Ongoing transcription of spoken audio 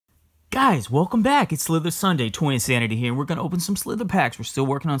Guys, welcome back. It's Slither Sunday, Toy Insanity here, and we're going to open some Slither packs. We're still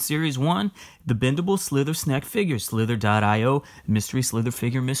working on Series 1, the bendable Slither SNEK figures, Slither.io, mystery Slither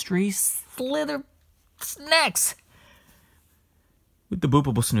figure, mystery Slither SNEKs, with the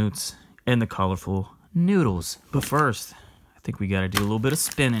boopable snoots and the colorful noodles. But first, I think we got to do a little bit of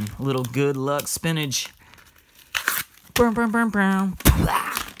spinning, a little good luck spinach. Burn, burn, burn, burn.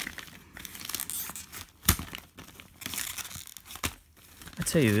 I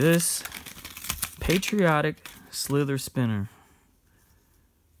tell you, this patriotic Slither spinner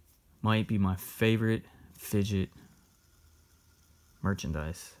might be my favorite fidget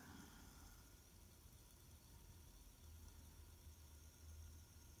merchandise.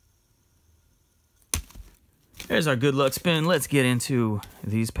 There's our good luck spin. Let's get into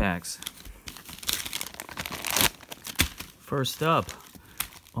these packs. First up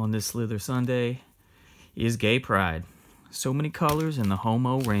on this Slither Sunday is Gay Pride. So many colors in the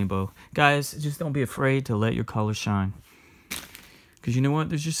homo rainbow. Guys, just don't be afraid to let your colors shine. Because you know what?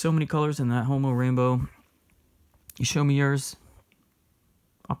 There's just so many colors in that homo rainbow. You show me yours,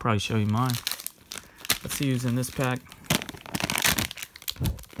 I'll probably show you mine. Let's see who's in this pack.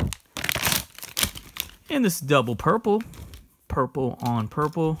 And this double purple. Purple on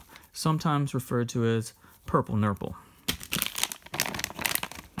purple. Sometimes referred to as purple nurple.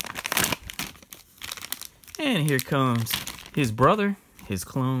 And here comes his brother, his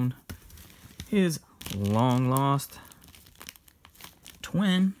clone, his long-lost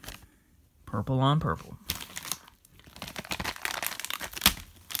twin, purple on purple.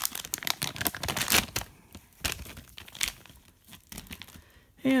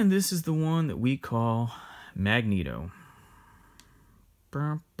 And this is the one that we call Magneto.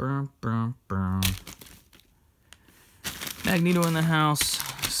 Burn, burn, burn, burn. Magneto in the house,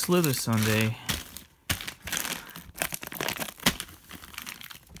 Slither Sunday.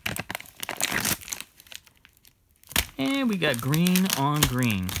 And we got green on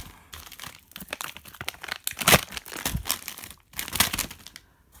green.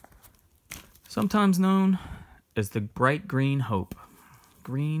 Sometimes known as the bright green hope.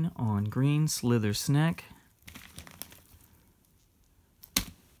 Green on green Slither SNEK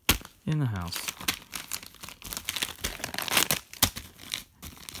in the house.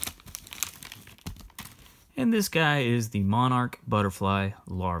 And this guy is the monarch butterfly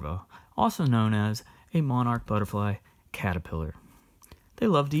larva, also known as a monarch butterfly caterpillar. They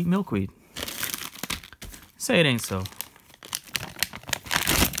love to eat milkweed. Say it ain't so.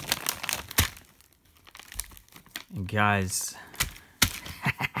 And guys,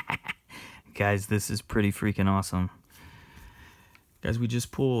 this is pretty freaking awesome. Guys, we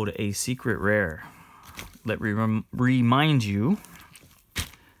just pulled a secret rare. Let me remind you,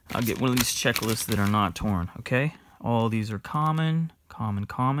 I'll get one of these checklists that are not torn, okay? All these are common, common,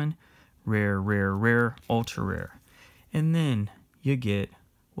 common, rare, rare, rare, ultra rare. And then you get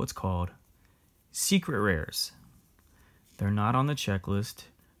what's called secret rares. They're not on the checklist.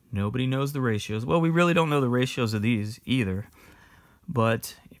 Nobody knows the ratios. Well, we really don't know the ratios of these either.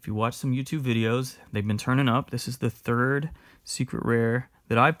 But if you watch some YouTube videos, they've been turning up. This is the third secret rare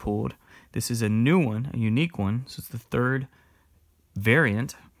that I pulled. This is a new one, a unique one. So it's the third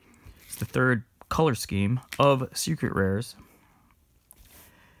variant. It's the third color scheme of secret rares.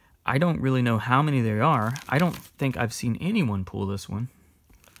 I don't really know how many there are. I don't think I've seen anyone pull this one.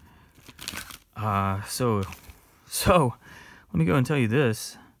 So let me go and tell you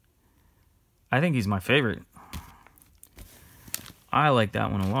this. I think he's my favorite. I like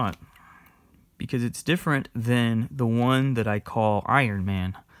that one a lot because it's different than the one that I call Iron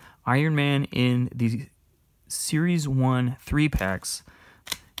Man. Iron Man in the Series 1 3-packs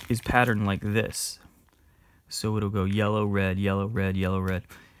is patterned like this. So it'll go yellow, red, yellow, red, yellow, red.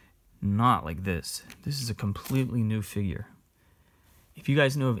 Not like this. This is a completely new figure. If you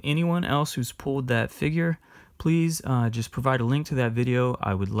guys know of anyone else who's pulled that figure, please just provide a link to that video.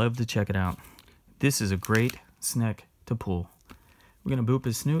 I would love to check it out. This is a great SNEK to pull. We're going to boop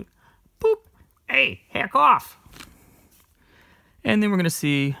his snoot. Boop. Hey, heck off. And then we're going to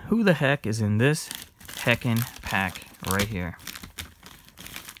see who the heck is in this heckin' pack right here.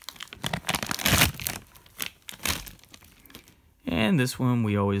 And this one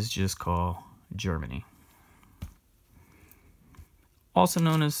we always just call Germany. Also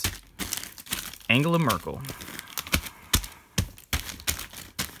known as Angela Merkel.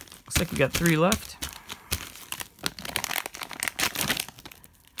 Looks like we got 3 left.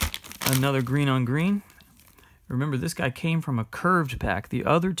 Another green on green. Remember, this guy came from a curved pack. The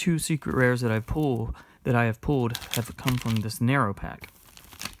other 2 secret rares that I have pulled have come from this narrow pack.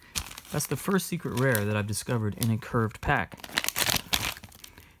 That's the first secret rare that I've discovered in a curved pack.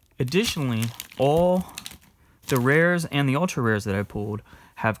 Additionally, all the rares and the ultra rares that I pulled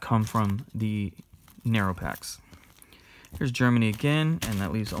have come from the narrow packs. Here's Germany again, and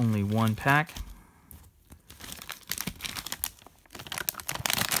that leaves only one pack.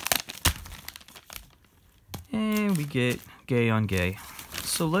 And we get gay on gay.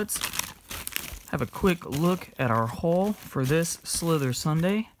 So let's have a quick look at our haul for this Slither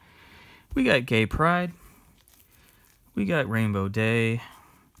Sunday. We got Gay Pride. We got Rainbow Day.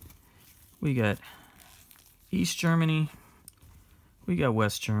 We got East Germany. We got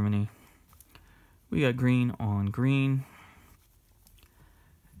West Germany. We got green on green.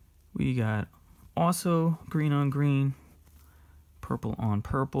 We got also green on green. Purple on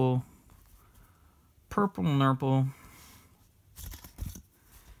purple. Purple nurple.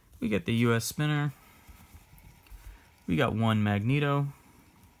 We got the US Spinner. We got one Magneto.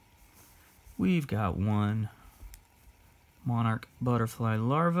 We've got one Monarch Butterfly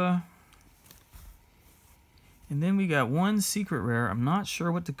Larva. And then we got one secret rare. I'm not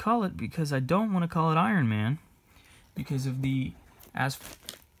sure what to call it because I don't want to call it Iron Man because of the as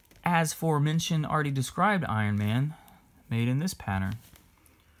aforementioned already described Iron Man made in this pattern.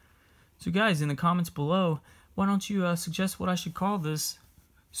 So guys, in the comments below, why don't you suggest what I should call this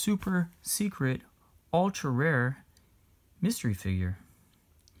super secret ultra rare mystery figure.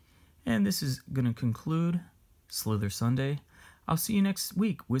 And this is going to conclude Slither Sunday. I'll see you next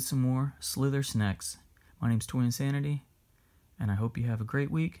week with some more Slither SNEKs. My name's Toy Insanity, and I hope you have a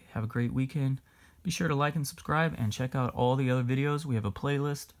great week, have a great weekend. Be sure to like and subscribe and check out all the other videos. We have a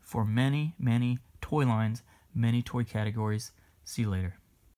playlist for many, many toy lines, many toy categories. See you later.